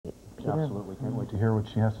Absolutely. Can't wait to hear what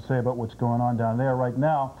she has to say about what's going on down there right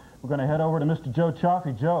now. We're going to head over to Mr. Joe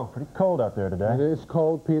Cioffi. Joe, pretty cold out there today. It is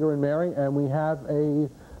cold, Peter and Mary, and we have a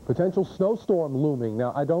potential snowstorm looming.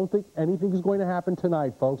 Now, I don't think anything is going to happen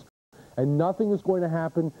tonight, folks, and nothing is going to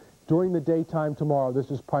happen during the daytime tomorrow.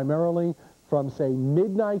 This is primarily from, say,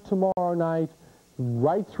 midnight tomorrow night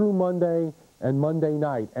right through Monday and Monday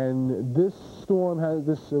night. And this storm has,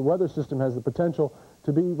 this weather system has the potential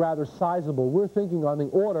to be rather sizable. We're thinking on the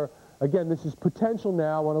order, again, this is potential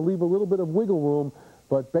now. I want to leave a little bit of wiggle room,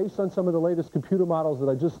 but based on some of the latest computer models that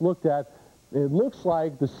I just looked at, it looks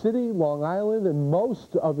like the city, Long Island, and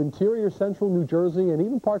most of interior central New Jersey, and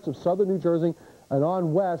even parts of southern New Jersey and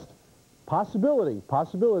on west, possibility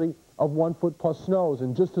of 1 foot plus snows.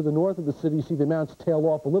 And just to the north of the city, you see the amounts tail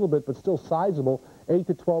off a little bit, but still sizable. 8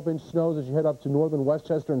 to 12-inch snows as you head up to northern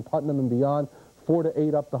Westchester and Putnam and beyond. 4 to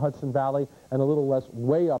 8 up the Hudson Valley, and a little less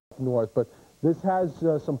way up north. But this has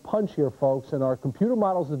some punch here, folks, and our computer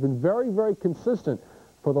models have been very, very consistent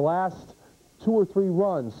for the last 2 or 3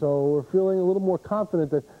 runs. So we're feeling a little more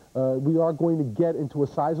confident that we are going to get into a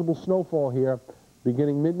sizable snowfall here,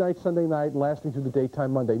 beginning midnight Sunday night and lasting through the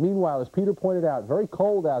daytime Monday. Meanwhile, as Peter pointed out, very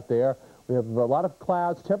cold out there. We have a lot of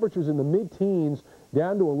clouds, temperatures in the mid-teens,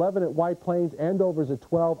 down to 11 at White Plains, Andover's at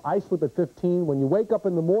 12, Islip at 15. When you wake up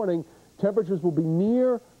in the morning, temperatures will be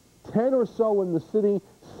near 10 or so in the city,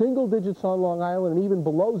 single digits on Long Island, and even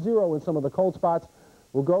below 0 in some of the cold spots.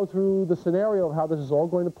 We'll go through the scenario of how this is all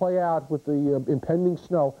going to play out with the impending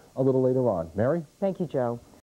snow a little later on. Mary? Thank you, Joe.